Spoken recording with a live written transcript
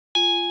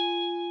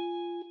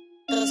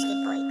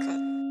SUBCRIBE.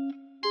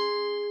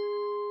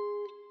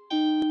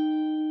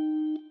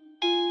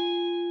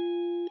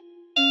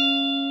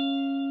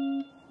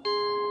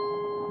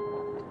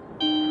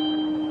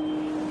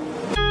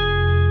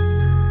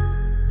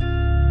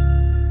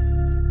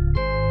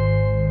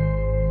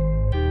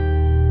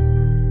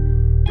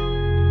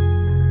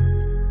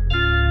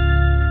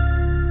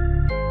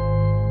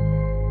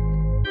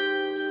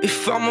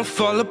 If I'ma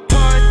fall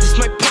apart, this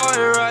my part,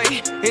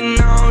 right? And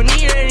I don't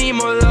need any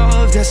more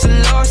love, that's a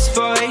lost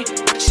fight.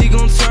 She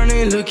gon' turn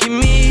and look at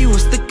me,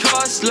 what's the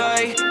cost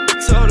like?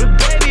 Told her,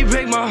 baby,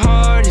 break my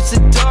heart, it's a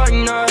dark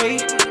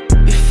night.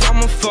 If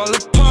I'ma fall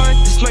apart,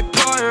 this my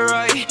part,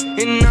 right?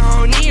 And I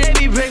don't need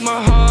any break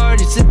my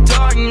heart, it's a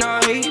dark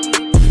night.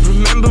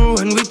 Remember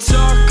when we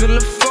talk on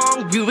the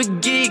phone, we were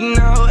geek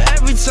now.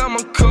 Every time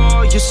I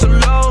call, you're so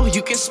low,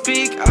 you can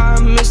speak, I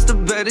miss the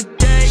better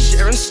days.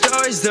 Sharing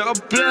stories, they're all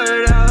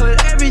blurred out.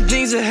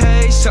 Everything's a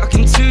haze,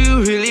 talking to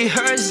you really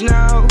hurts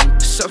now.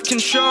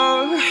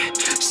 Self-control,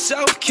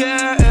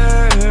 self-care,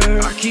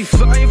 I keep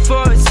fighting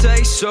for it,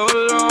 takes so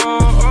long.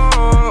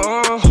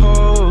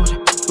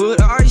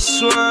 But I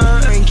swear,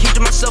 I ain't keep to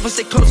myself and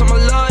stay close on my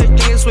life.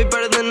 Think it's way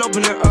better than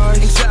open their eyes.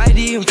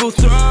 Anxiety and full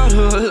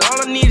throttle,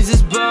 all I need is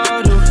this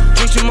bottle.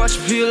 Drink too much,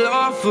 feel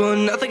awful,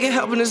 nothing can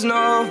help in this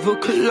novel.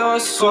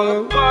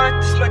 Colossal,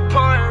 but this my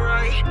part,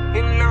 right?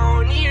 And I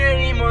don't need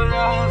any more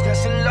love,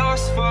 that's a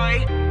lost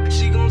fight.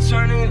 She gon'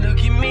 turn and look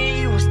at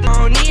me, what's the... I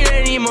don't need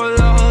any more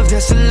love,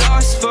 that's a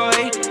lost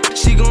fight.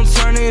 She gon'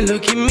 turn and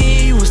look at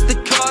me, what's the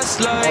cost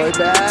like?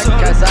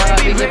 Told her,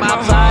 baby, break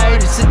my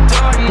heart, it's a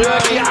dark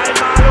night.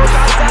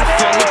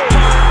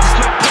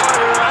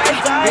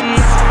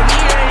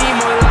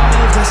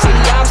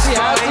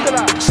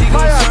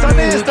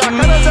 Sane ist da,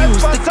 kann er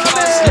selbst was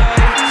Sane!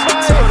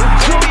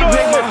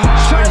 2:0,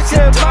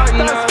 Schalke macht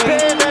das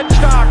Payment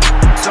stark!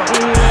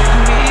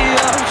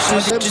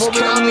 Tempo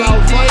mit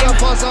Anlauf,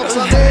 Feuerpass auf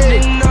Sane!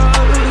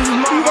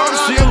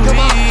 Überragend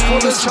gemacht von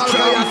den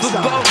Schalker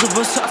Youngster!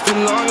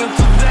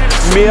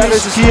 Mehr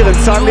riskieren,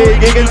 Sane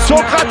gegen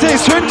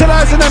Sokrates,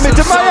 Hünteler ist in der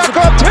Mitte, Meier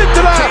kommt,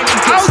 Hünteler,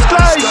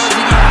 Ausgleich!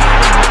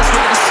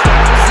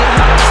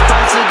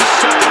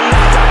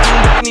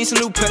 Need some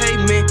new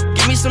pavement,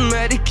 give me some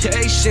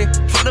medication.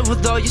 Flooded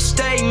with all your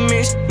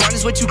statements, mine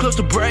is way too close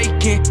to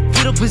breaking.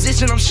 Fetal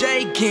position, I'm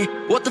shaking.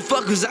 What the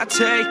fuck was I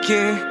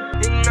taking?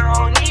 And I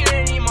don't need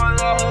any more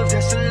love,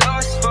 that's a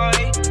lost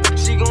fight.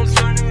 She gon'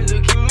 turn and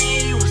look at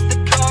me, what's the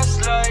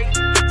cost like?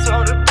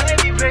 Told her,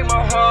 baby, break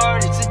my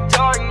heart, it's a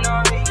dark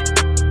night.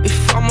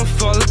 If I'ma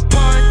fall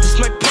apart, this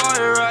my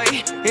part,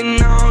 right?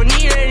 And I don't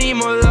need any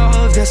more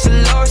love, that's a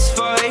lost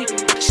fight.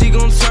 She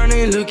gon' turn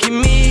and look at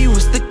me,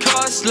 what's the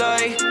cost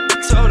like?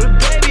 Told her,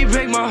 baby,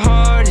 break my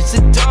heart, it's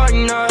a dark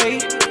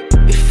night.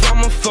 If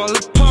I'ma fall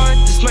apart,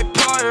 this my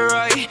part,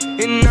 right?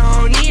 And I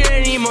don't need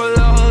any more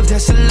love,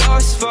 that's a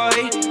lost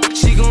fight.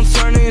 She gon'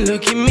 turn and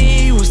look at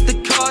me, what's the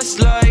cost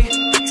like?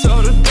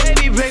 Told her,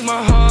 baby, break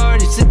my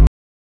heart, it's a...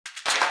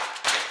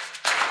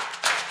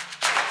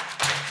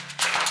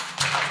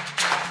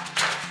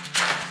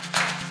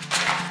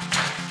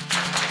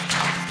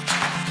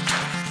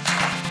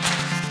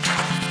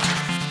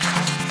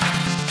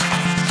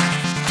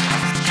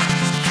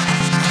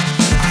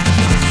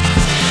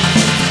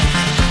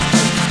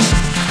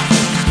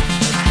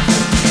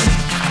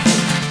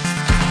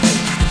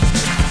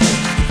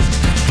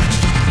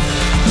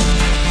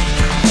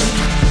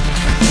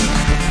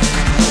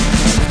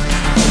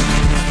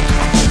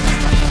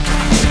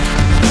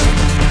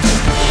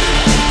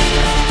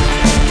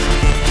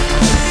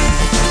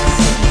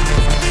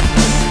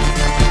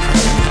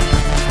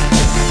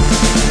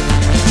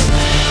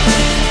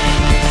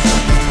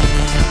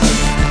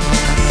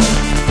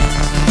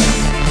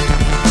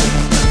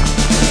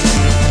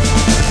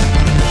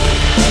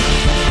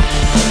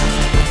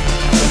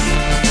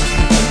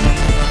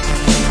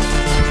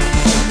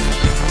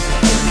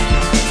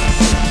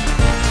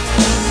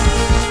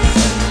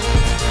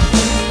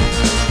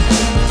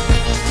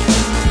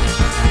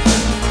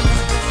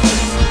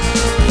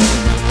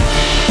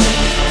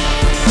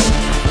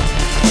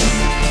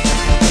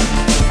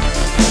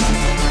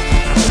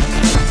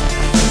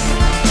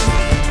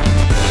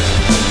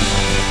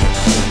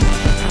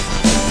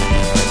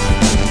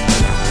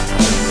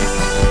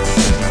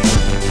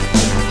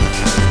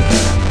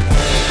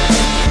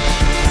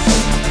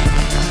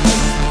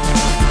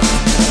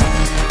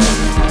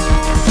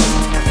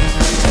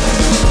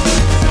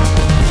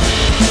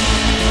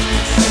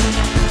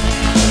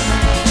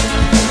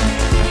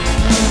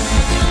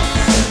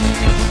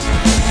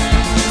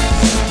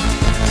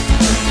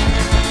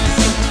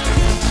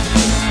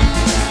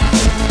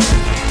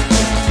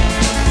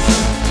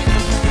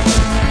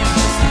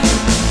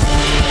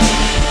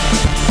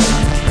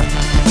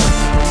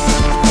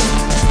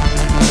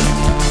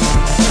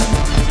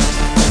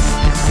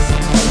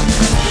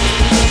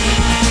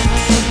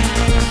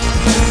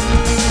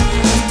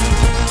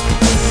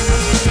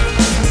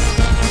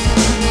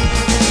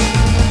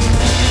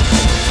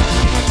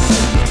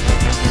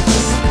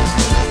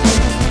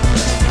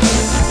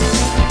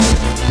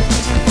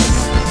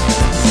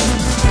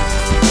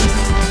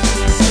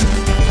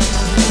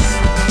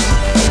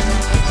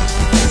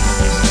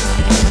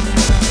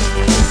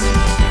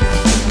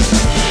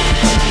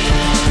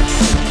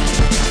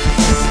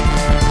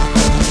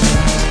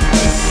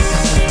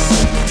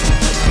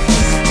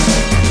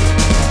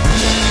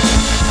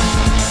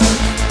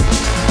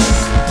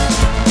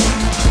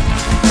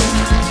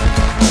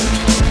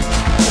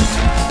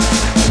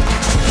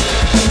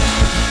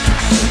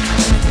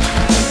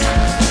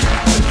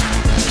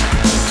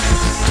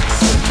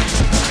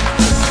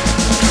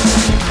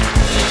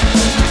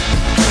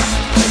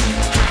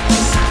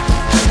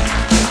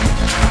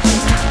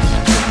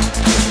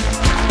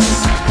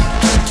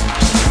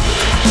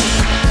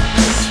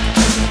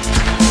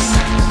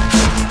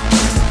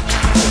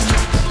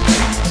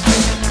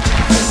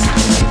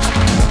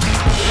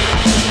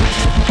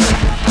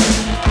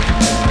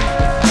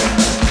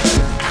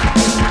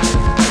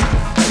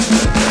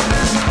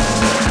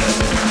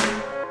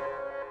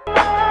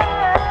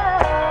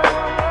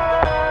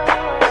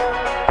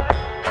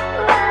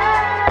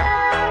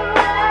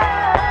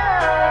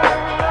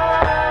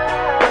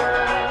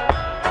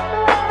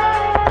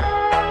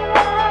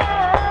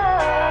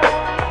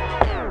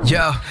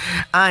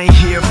 I ain't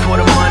here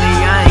for the money,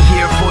 I ain't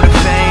here for the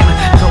fame.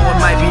 Though it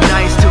might be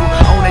nice to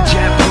own a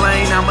jet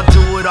plane, I'ma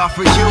do it all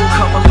for you.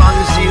 Come along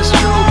and see it's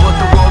true, but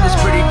the world is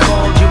pretty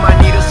cold, you might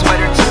need a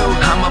sweater too.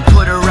 I'ma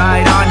put a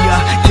ride on ya,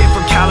 kid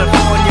from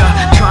California,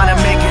 trying to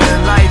make it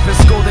in life. In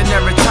school they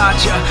never taught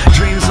ya,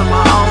 dreams of my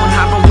own.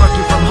 I've been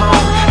working from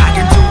home, I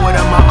can do it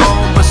on my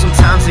own, but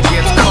sometimes it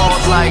gets cold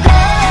like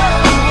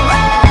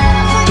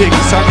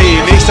Gegen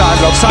Sane, nächster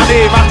Anlauf,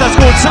 Sane macht das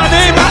gut,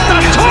 Sane macht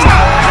das Tor!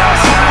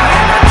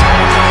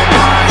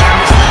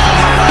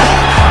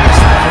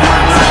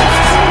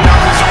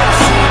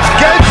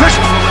 Gelb für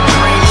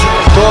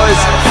Tor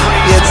ist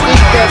jetzt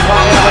nicht mehr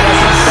frei, aber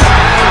das ist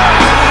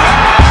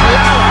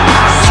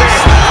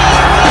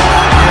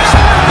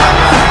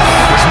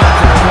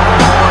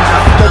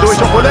dadurch,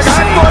 obwohl er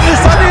gehalten worden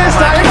ist, Sane ist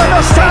da immer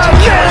noch Sane!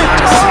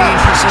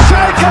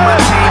 Schalke,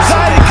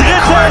 sein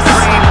drittes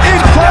in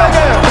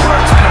Folge!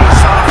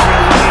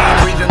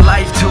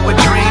 To a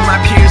dream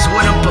my peers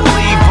wouldn't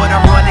believe, but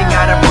I'm running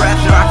out of breath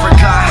or I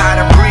forgot how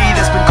to breathe.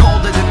 It's been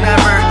colder than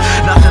ever,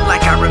 nothing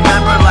like I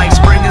remember. Like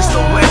spring is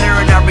the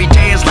winter and every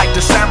day is like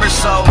December.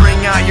 So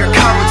bring out your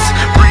coats,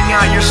 bring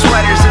out your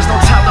sweaters. There's no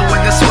telling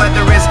when this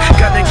weather is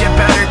gonna get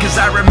better, cause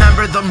I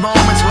remember the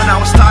moments when I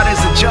was thought as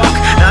a joke.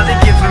 Now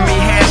they're giving me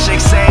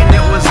handshakes saying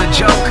it was a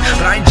joke,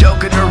 but I ain't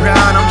joking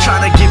around, I'm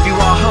trying to give you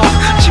all hope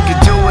that you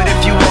could do it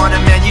if you want it,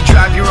 man. You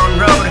drive your own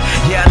road.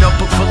 Yeah, a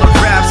notebook full of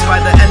raps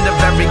by the end of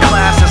every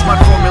class. That's my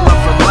formula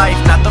for life,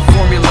 not the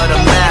formula to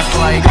math.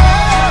 Like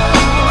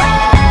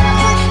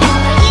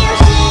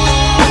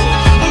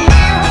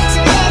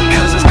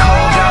cause it's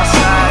cold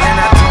outside and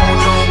I don't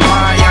know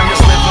why. I'm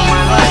just living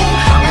my life,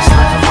 I'm just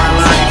living my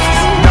life.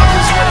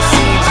 Nothing's what it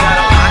seems,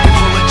 got a pocket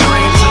full of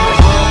dreams in a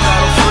world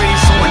that'll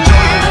freeze, so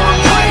enjoy the warm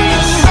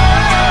breeze.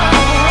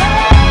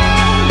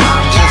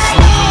 I'm just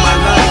living my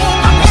life,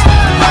 I'm just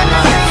living my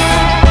life.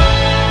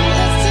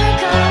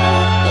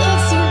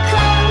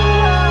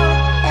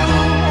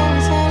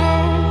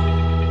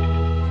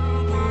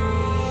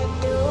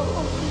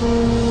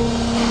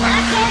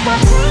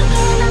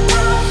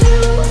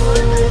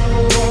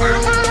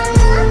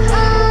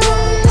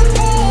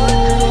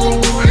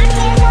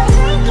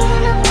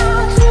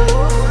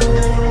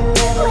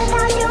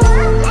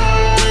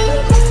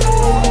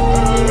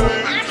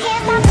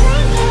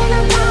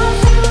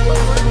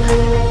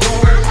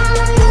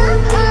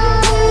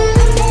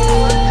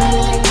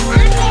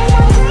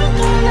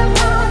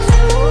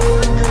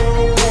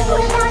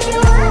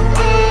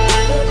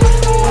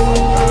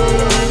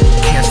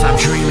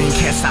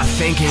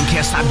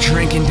 Can't stop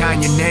drinking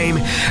down your name,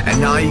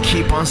 and all you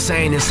keep on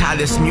saying is how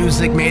this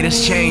music made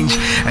us change.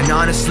 And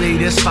honestly,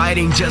 this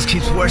fighting just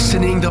keeps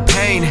worsening the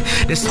pain.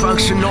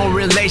 Dysfunctional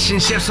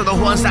relationships are the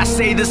ones that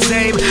say the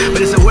same.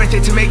 But is it worth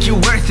it to make you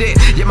worth it?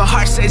 Yet my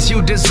heart says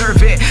you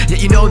deserve it,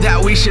 yet you know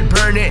that we should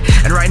burn it.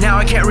 And right now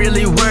I can't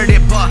really word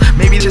it, but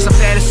maybe it's just a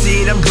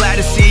fantasy, and I'm glad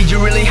to see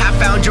you really have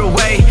found your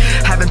way.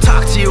 Haven't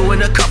talked to you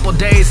in a couple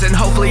days, and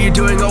hopefully you're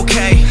doing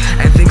okay.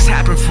 And things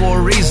happen for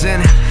a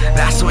reason,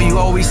 that's what you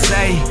always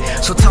say.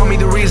 So tell me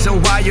the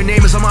reason why your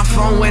name is on my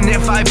phone when it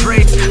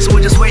vibrates. So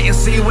we'll just wait and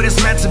see what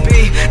it's meant to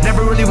be.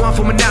 Never really want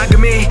for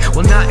monogamy,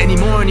 well not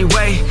anymore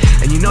anyway.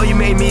 And you know you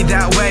made me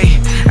that way,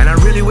 and I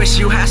really wish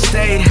you had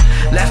stayed.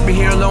 Left me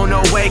here alone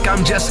awake,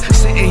 I'm just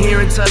sitting here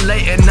until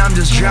late, and I'm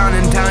just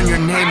drowning down your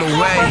name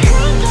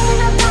away.